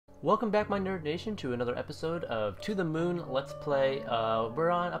Welcome back, my Nerd Nation, to another episode of To the Moon Let's Play. We're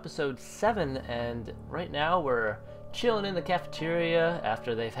on episode 7, and right now we're chilling in the cafeteria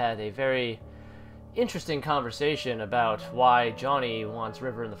after they've had a very interesting conversation about why Johnny wants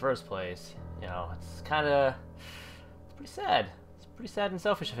River in the first place. You know, it's pretty sad. It's pretty sad and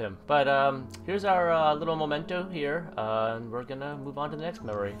selfish of him. But here's our little memento here, and we're gonna move on to the next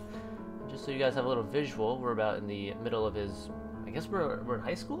memory. Just so you guys have a little visual, we're about in the middle of his... I guess we're in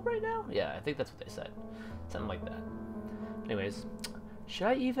high school right now? Yeah, I think that's what they said. Something like that. Anyways, should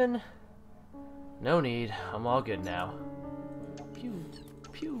I even... No need. I'm all good now. Pew,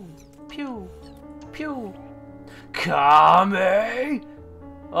 pew, pew, pew. Kame!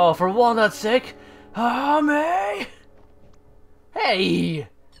 Oh, for Walnut's sake! Kame! Hey!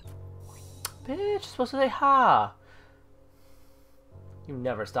 Bitch, you're supposed to say ha! You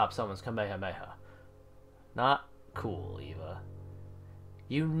never stop someone's Kamehameha. Not cool, Eva.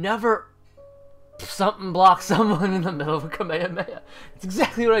 You never something block someone in the middle of a Kamehameha. It's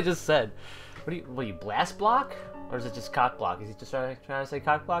exactly what I just said. What do you blast block? Or is it just cock block? Is he just trying to say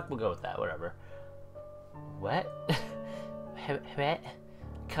cock block? We'll go with that, whatever. What? What?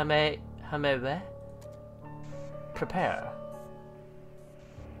 Kamehameha? Prepare.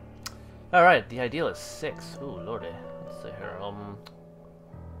 Alright, the ideal is 6. Ooh, lordy. Let's see here. Well,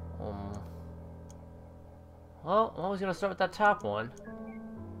 I'm always gonna start with that top one.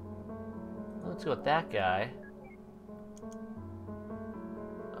 Let's go with that guy.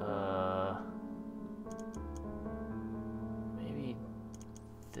 Maybe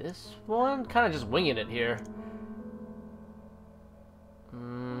this one? Kind of just winging it here.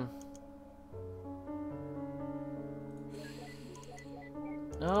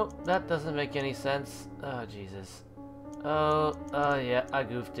 Nope, that doesn't make any sense. Oh, Jesus. Oh, yeah, I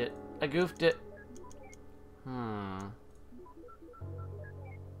goofed it. I goofed it.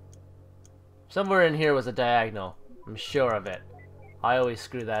 Somewhere in here was a diagonal. I'm sure of it. I always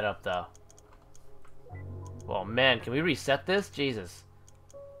screw that up, though. Well, man, can we reset this? Jesus.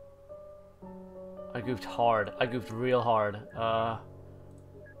 I goofed hard. I goofed real hard. Oh.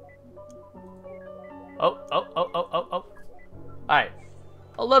 Alright.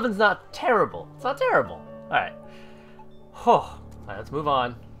 11's not terrible. It's not terrible. Alright. Alright, let's move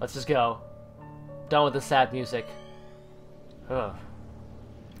on. Let's just go. Done with the sad music. Ugh.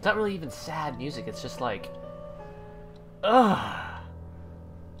 It's not really even sad music, it's just like... Ugh.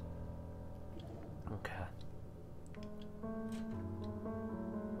 Okay.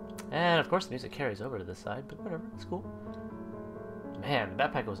 And of course the music carries over to this side, but whatever, it's cool. Man, the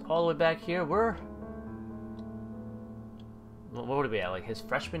backpack goes all the way back here. We're... What would we at, like his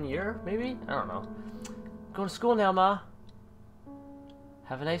freshman year, maybe? I don't know. Going to school now, Ma.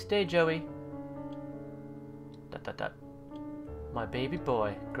 Have a nice day, Joey. ... My baby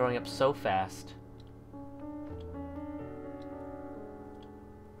boy, growing up so fast.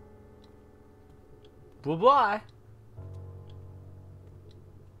 Bye-bye!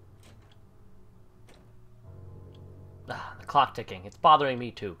 Ah, the clock ticking. It's bothering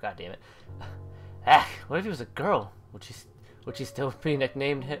me too, god damn it. Ah, what if he was a girl? Would she still be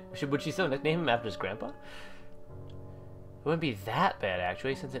nicknamed him? Would she still nickname him after his grandpa? It wouldn't be that bad,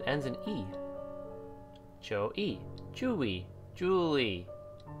 actually, since it ends in E. Joey. Chewie. Julie.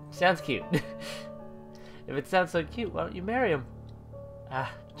 Sounds cute. If it sounds so cute, why don't you marry him?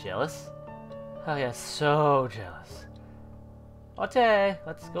 Ah, jealous? Oh yeah, so jealous. Okay,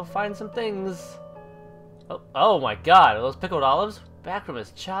 let's go find some things. Oh my god, are those pickled olives? Back from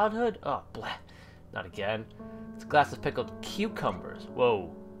his childhood? Oh, bleh. Not again. It's a glass of pickled cucumbers.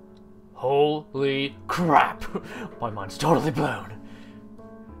 Whoa. Holy crap! My mind's totally blown.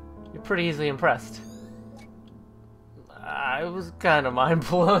 You're pretty easily impressed. I was kind of mind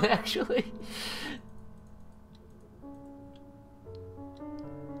blown, actually.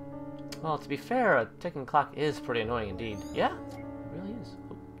 Well, to be fair, a ticking clock is pretty annoying indeed. Yeah, it really is.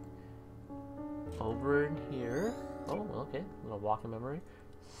 Over in here. Oh, okay. Little walking memory.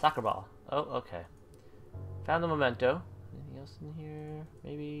 Soccer ball. Oh, okay. Found the memento. Anything else in here?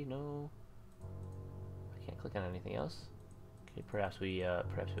 Maybe? No. I can't click on anything else. Okay, perhaps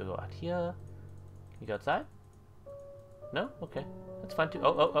we'll go out here. Can you go outside? No? Okay. That's fine too.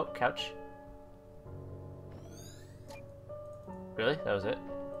 Oh, couch. Really? That was it?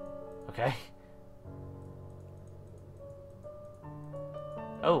 Okay.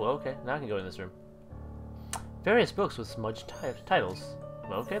 Oh, okay. Now I can go in this room. Various books with smudged titles.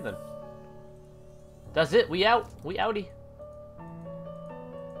 Well, okay then. That's it. We out. We outie.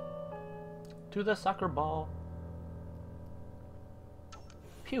 To the soccer ball.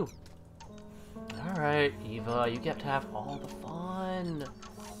 Pew. Alright, Eva, you get to have all the fun.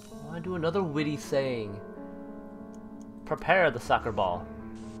 want to do another witty saying. Prepare the soccer ball.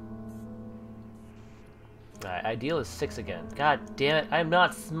 Alright, ideal is 6 again. God damn it, I'm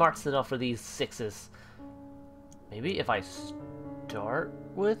not smart enough for these 6s. Maybe if I start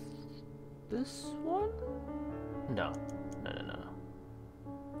with this one? No. No.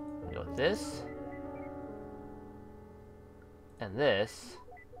 Go with this. And this.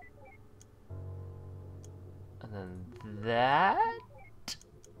 And then that.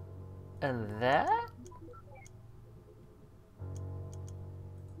 And that.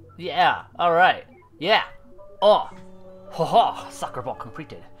 Yeah, alright. Yeah. Oh. Ho ho. Soccer ball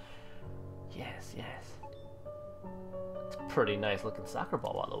completed. Yes. It's a pretty nice looking soccer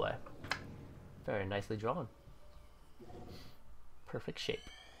ball, by the way. Very nicely drawn. Perfect shape.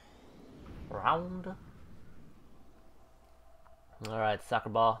 Round. Alright, soccer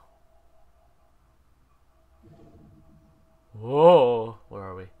ball. Whoa! Where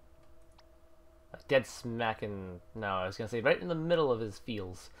are we? Dead smack in... No, I was gonna say right in the middle of his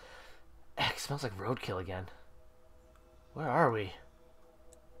fields. It smells like roadkill again. Where are we?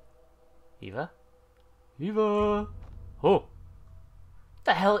 Eva? Eva! Oh! What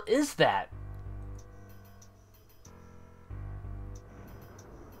the hell is that?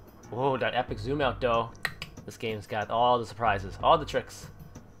 Whoa, that epic zoom out though. This game's got all the surprises, all the tricks.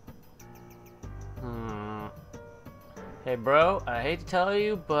 Hey bro, I hate to tell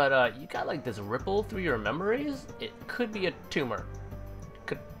you, but you got like this ripple through your memories? It could be a tumor.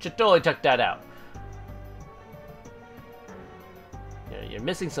 Should totally check that out. You're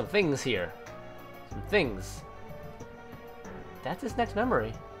missing some things here. Some things. That's his next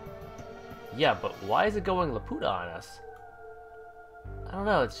memory. Yeah, but why is it going Laputa on us? I don't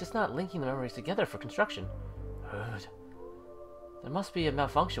know, it's just not linking the memories together for construction. Good. There must be a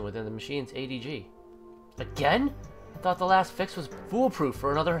malfunction within the machine's ADG. Again? I thought the last fix was foolproof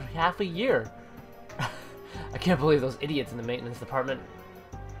for another half a year. I can't believe those idiots in the maintenance department.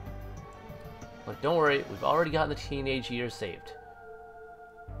 Look, don't worry, we've already gotten the teenage years saved.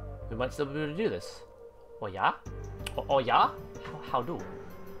 We might still be able to do this. Oh yeah? Oh yeah? How do?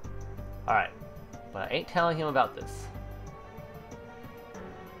 Alright, but I ain't telling him about this.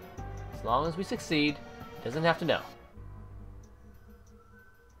 As long as we succeed, he doesn't have to know.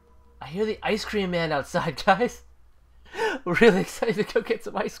 I hear the ice cream man outside, guys. We're really excited to go get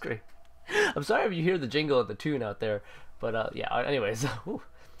some ice cream. I'm sorry if you hear the jingle of the tune out there, but yeah. Anyways,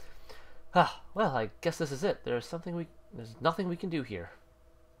 well, I guess this is it. There's nothing we can do here.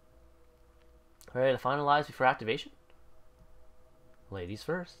 Ready to finalize before activation? Ladies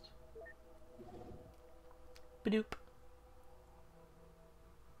first. Badoop.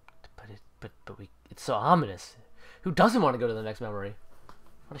 But it's so ominous. Who doesn't want to go to the next memory?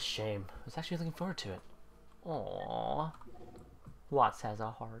 What a shame. I was actually looking forward to it. Aww. Watts has a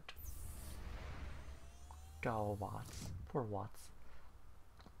heart. Oh, Watts. Poor Watts.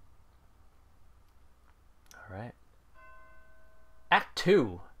 Alright. Act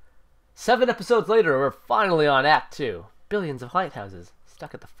 2. 7 episodes later, we're finally on Act 2. Billions of lighthouses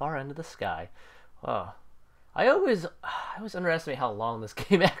stuck at the far end of the sky. Oh. I always underestimate how long this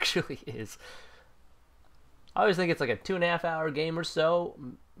game actually is. I always think it's like a 2.5 hour game or so.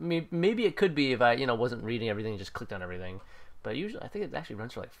 Maybe it could be if I, wasn't reading everything and just clicked on everything. But usually, I think it actually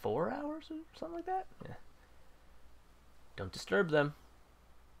runs for like 4 hours or something like that. Yeah. Don't disturb them.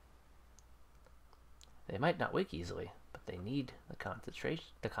 They might not wake easily, but they need the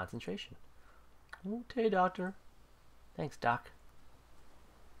concentration. Okay, Doctor. Thanks, Doc.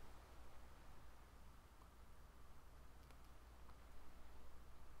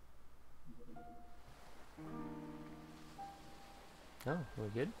 Oh, we're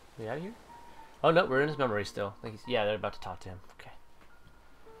good? We out of here? Oh no, we're in his memory still. Yeah, they're about to talk to him. Okay.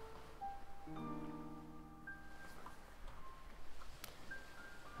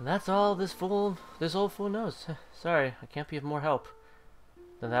 And that's all this old fool knows. Sorry, I can't be of more help.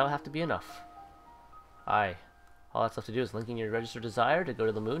 Then that'll have to be enough. Aye. All that's left to do is linking your registered desire to go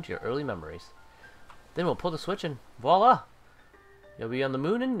to the moon to your early memories. Then we'll pull the switch and voila! You'll be on the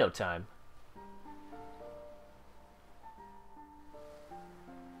moon in no time.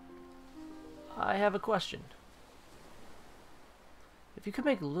 I have a question. If you could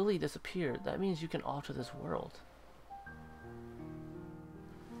make Lily disappear, that means you can alter this world.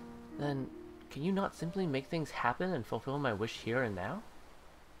 Then, can you not simply make things happen and fulfill my wish here and now?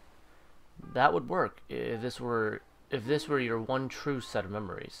 That would work if this were your one true set of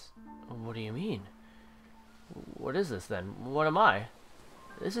memories. What do you mean? What is this then? What am I?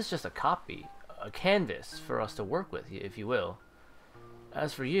 This is just a copy, a canvas for us to work with, if you will.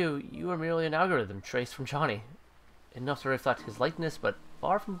 As for you, you are merely an algorithm traced from Johnny. Enough to reflect his likeness, but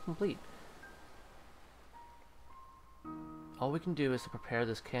far from complete. All we can do is to prepare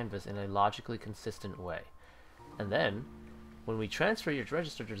this canvas in a logically consistent way. And then, when we transfer your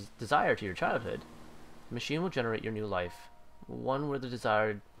registered desire to your childhood, the machine will generate your new life, one where the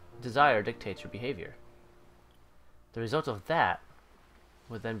desire dictates your behavior. The result of that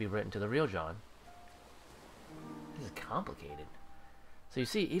would then be written to the real John. This is complicated. So you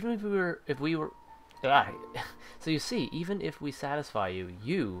see, even if we satisfy you,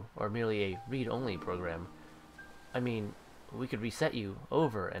 you are merely a read-only program. I mean, we could reset you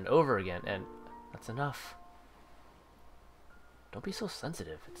over and over again, and that's enough. Don't be so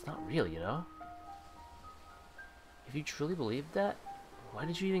sensitive. It's not real, you know? If you truly believed that, why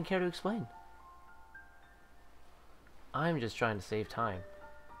did you even care to explain? I'm just trying to save time.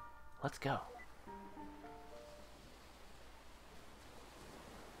 Let's go.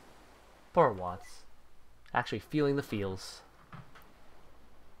 Poor Watts. Actually feeling the feels.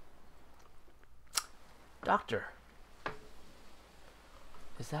 Doctor.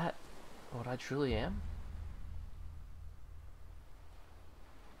 Is that what I truly am?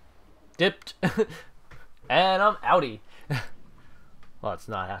 Dipped. And I'm outie. Let's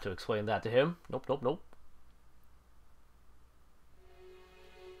not have to explain that to him. Nope, nope, nope.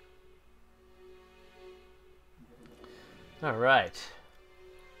 Alright.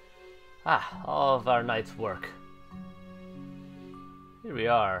 All of our night's work. Here we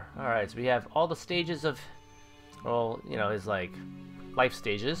are. Alright, so we have all the stages of, well, you know, his, like, life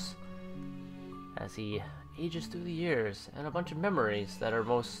stages as he ages through the years, and a bunch of memories that are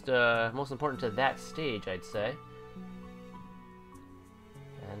most important to that stage, I'd say.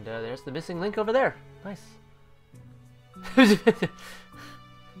 And there's the missing link over there. Nice.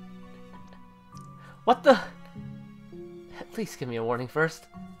 What the? At least give me a warning first.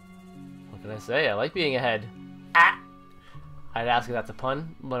 What can I say? I like being ahead. Ah! I'd ask if that's a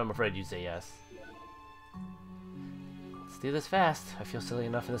pun, but I'm afraid you'd say yes. Let's do this fast. I feel silly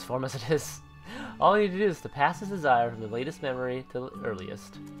enough in this form as it is. All I need to do is to pass his desire from the latest memory to the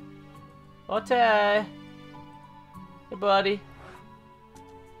earliest. Ote! Hey, buddy.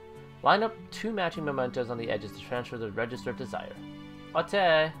 Line up 2 matching mementos on the edges to transfer the registered desire.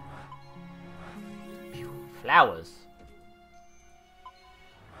 Ote! Flowers.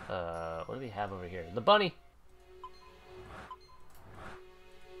 What do we have over here? The bunny!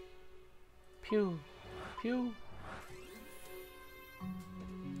 Pew! Pew!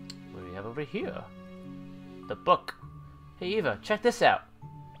 What do we have over here? The book. Hey Eva, check this out.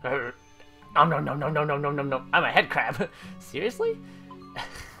 Oh no no no no no no no no! I'm a head crab. Seriously?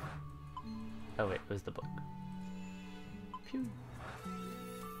 Oh wait, it was the book. Pew.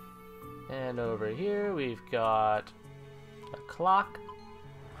 And over here we've got a clock.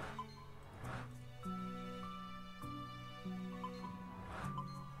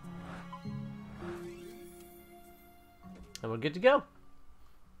 And we're good to go.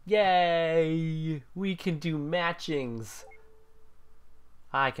 Yay! We can do matchings.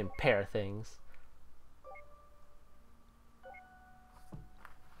 I can pair things.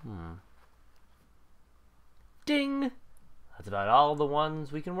 Ding! That's about all the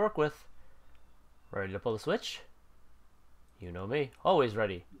ones we can work with. Ready to pull the switch? You know me. Always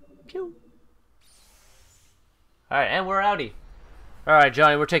ready. Pew! Alright, and we're outie. Alright,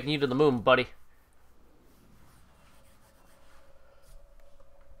 Johnny, we're taking you to the moon, buddy.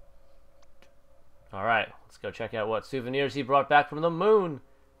 Alright, let's go check out what souvenirs he brought back from the moon.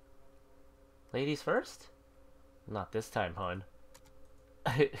 Ladies first? Not this time, hon.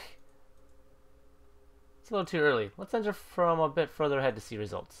 It's a little too early. Let's enter from a bit further ahead to see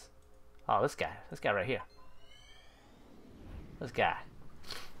results. Oh, this guy right here. This guy.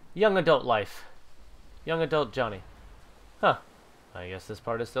 Young adult life. Young adult Johnny. Huh. I guess this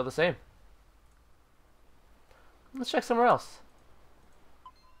part is still the same. Let's check somewhere else.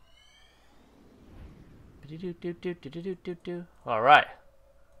 Alright.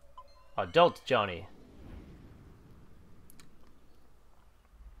 Adult Johnny.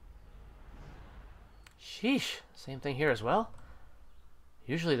 Sheesh. Same thing here as well.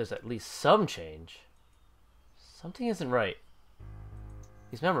 Usually there's at least some change. Something isn't right.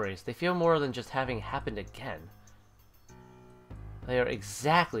 These memories, they feel more than just having happened again. They are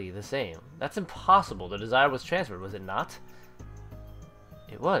exactly the same. That's impossible. The desire was transferred, was it not?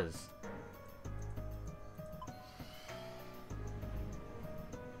 It was.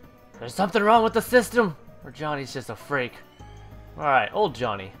 There's something wrong with the system! Or Johnny's just a freak. Alright, old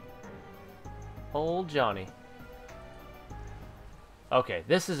Johnny. Old Johnny. Okay,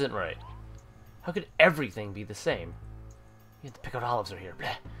 this isn't right. How could everything be the same? You have to pick out olives are here.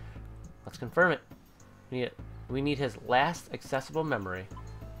 Bleh. Let's confirm it. We need We need his last accessible memory.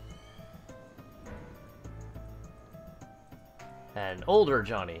 And older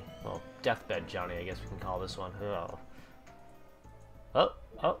Johnny. Well, deathbed Johnny, I guess we can call this one. Oh.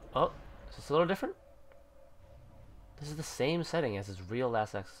 Oh. Is this a little different? This is the same setting as his real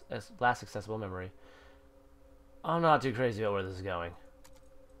last accessible memory. I'm not too crazy about where this is going.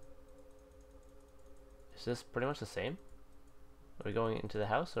 Is this pretty much the same? Are we going into the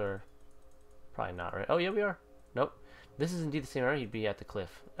house, or? Probably not, right? Oh, yeah, we are. Nope. This is indeed the same area. He'd be at the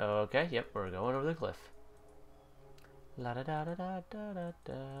cliff. Okay, yep, we're going over the cliff. La da da da da da da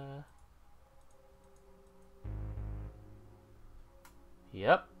da.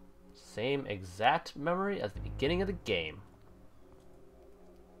 Yep. Same exact memory as the beginning of the game.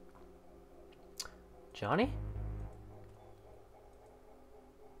 Johnny?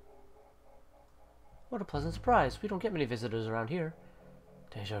 What a pleasant surprise. We don't get many visitors around here.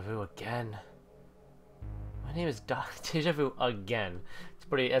 Deja vu again. My name is Deja vu again.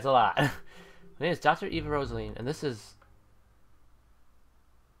 It's a lot. My name is Dr. Rosalene, and this is...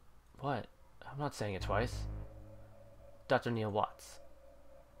 What? I'm not saying it twice. Dr. Neil Watts.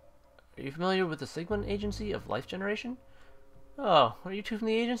 Are you familiar with the Sigmund Agency of Life Generation? Oh, are you two from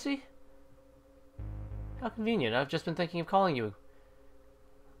the agency? How convenient. I've just been thinking of calling you.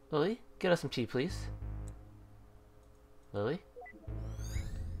 Lily, get us some tea, please. Lily?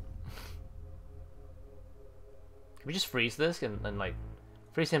 Can we just freeze this and like,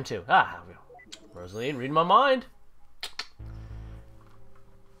 freeze him too? Ah, Rosaline, reading my mind.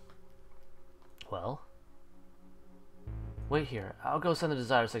 Well, wait here. I'll go send the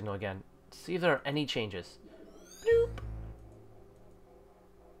desire signal again. See if there are any changes. Bloop.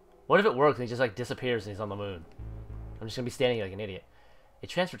 What if it works and he just like disappears and he's on the moon? I'm just gonna be standing here like an idiot. It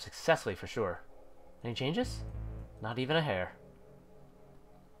transferred successfully for sure. Any changes? Not even a hair.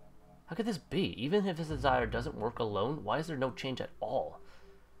 How could this be? Even if his desire doesn't work alone, why is there no change at all?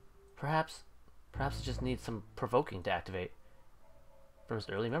 Perhaps it just needs some provoking to activate. From his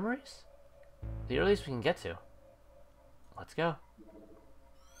early memories? The earliest we can get to. Let's go.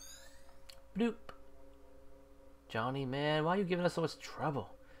 Bloop. Johnny, man, why are you giving us so much trouble?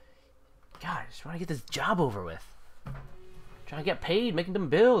 God, I just want to get this job over with. Trying to get paid, making them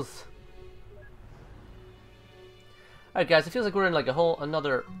bills. Alright guys, it feels like we're in like a whole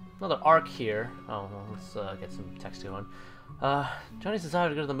another arc here. Oh, well, let's get some text going. Johnny's desire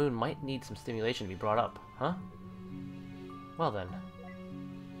to go to the moon might need some stimulation to be brought up, huh? Well then.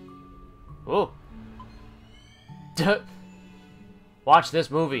 Whoa. Watch this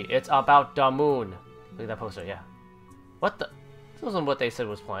movie. It's about the moon. Look at that poster, yeah. What the? This wasn't what they said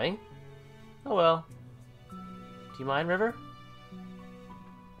was playing. Oh well. Do you mind, River?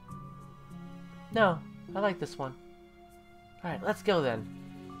 No, I like this one. Alright, let's go then.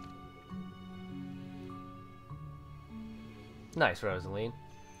 Nice, Rosaline.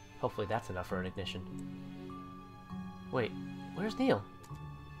 Hopefully that's enough for an ignition. Wait, where's Neil?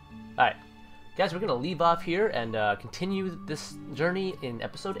 Alright, guys, we're going to leave off here and continue this journey in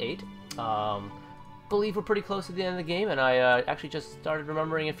episode 8. Believe we're pretty close to the end of the game, and I actually just started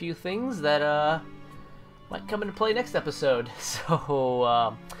remembering a few things that might come into play next episode.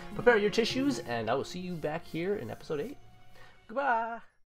 So, prepare your tissues, and I will see you back here in episode 8. Goodbye!